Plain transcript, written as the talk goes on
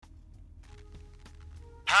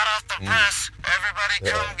Hot off the press. Everybody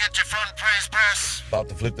come get your front page press. About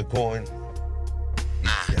to flip the coin.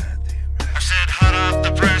 I said hot off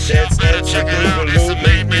the press. You better check it out. It's the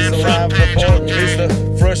Mandman front page on It's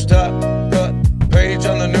the fresh top cut page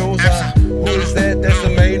on the news. Who is that? That's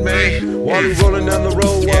the main man. While he's rolling down the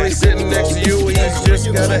road, while he's sitting next to you, he's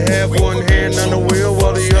just gotta have one hand on the wheel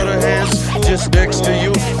while the other hand's just next to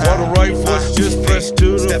you. While the right foot's just pressed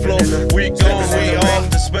to the floor. We gone, we off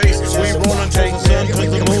to space. We rolling to the sun, to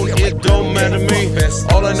the moon. It don't matter to me.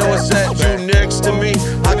 All I know is that you next to me.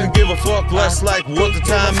 I could give a fuck less like what the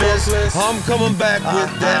time is. I'm coming back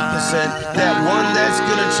with that percent, that one that's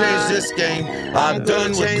gonna change this game. I'm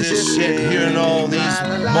done with this shit, hearing all these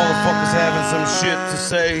motherfuckers having some shit to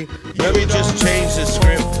say. Let me just change the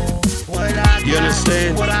script. You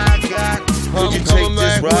understand? Could you take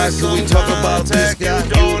this ride? Could we talk about this? You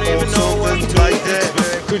don't even know what's like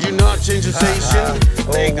that. Could you not change the station?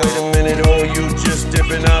 Oh, wait a minute, oh, you just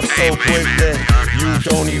dipping off so quick that you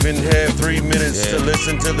don't even have 3 minutes to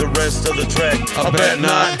listen to the rest of the track. I bet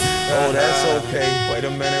not. Oh, that's okay. Wait a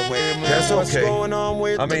minute. That's okay.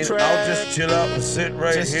 I mean, I'll just chill out and sit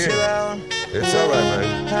right here. It's alright,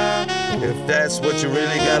 man. If that's what you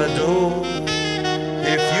really gotta do.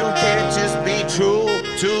 If you can't just be true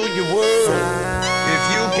to your word. If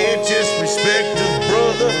you can't just respect the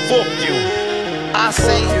brother, fuck you. I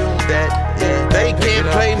say that they can't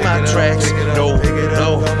play my tracks. No.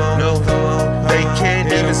 They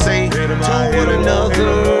can't even say to one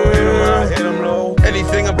another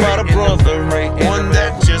anything about a brother. One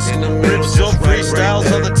that just rips up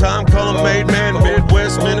freestyles all the time. Call him Mandman,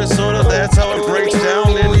 Midwest, Minnesota. That's how it breaks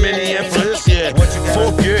down in Minneapolis. Yeah,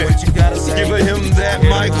 fuck yeah. Giving him that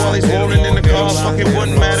mic while he's rolling in the car. Fucking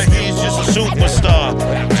wouldn't matter, he's just a superstar.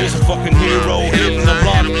 Just a fucking hero hitting the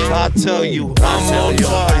block. I tell you, I'm on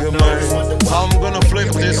fire, man. I'm gonna flip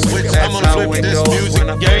this switch. I'm gonna flip this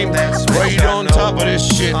music game right on top of this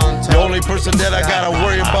shit. The only person that I gotta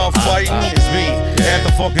worry about fighting is me at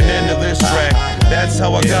the fucking end of this track. That's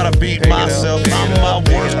how I gotta beat myself. I'm my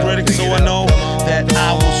worst critic, so I know that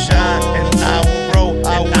I will shine and I will grow.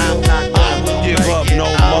 I will give up no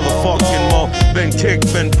motherfucking more. Been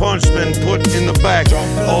kicked, been punched, been put in the back.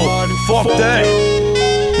 Oh, fuck that.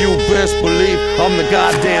 You best believe I'm the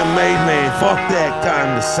goddamn made man. Fuck that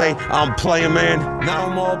time to say I'm playing, man. No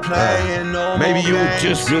more playing, no more maybe you games.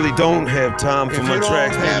 just really don't have time for my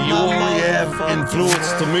tracks. Maybe you only have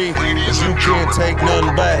influence to me, but you can't take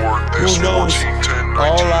nothing back. Who knows?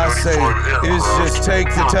 All I say is just take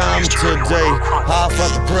the time today. Half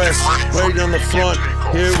at the press, right on the front.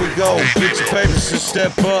 Here we go. Get your papers to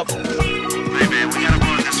step up. Hey man, we gotta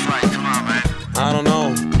run this fight. Come on, man. I don't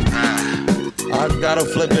know. I gotta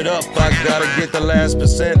flip it up, I gotta get the last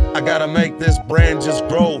percent. I gotta make this brand just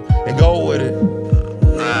grow and go with it.